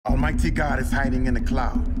Almighty God is hiding in the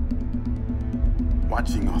cloud,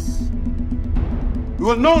 watching us. We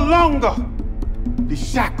will no longer be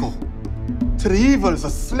shackled to the evils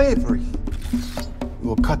of slavery. We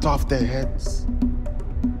will cut off their heads,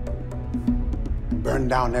 burn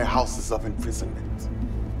down their houses of imprisonment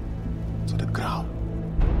to the ground.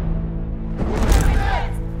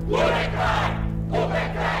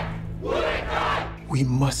 We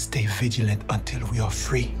must stay vigilant until we are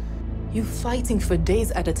free. You're fighting for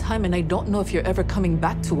days at a time, and I don't know if you're ever coming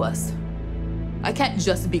back to us. I can't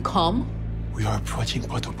just be calm. We are approaching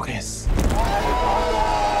Port-au-Prince.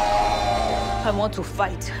 I want to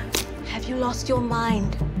fight. Have you lost your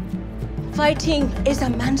mind? Fighting is a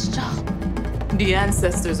man's job. The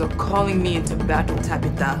ancestors are calling me into battle,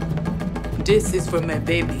 Tabitha. This is for my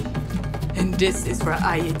baby, and this is for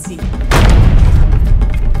Haiti.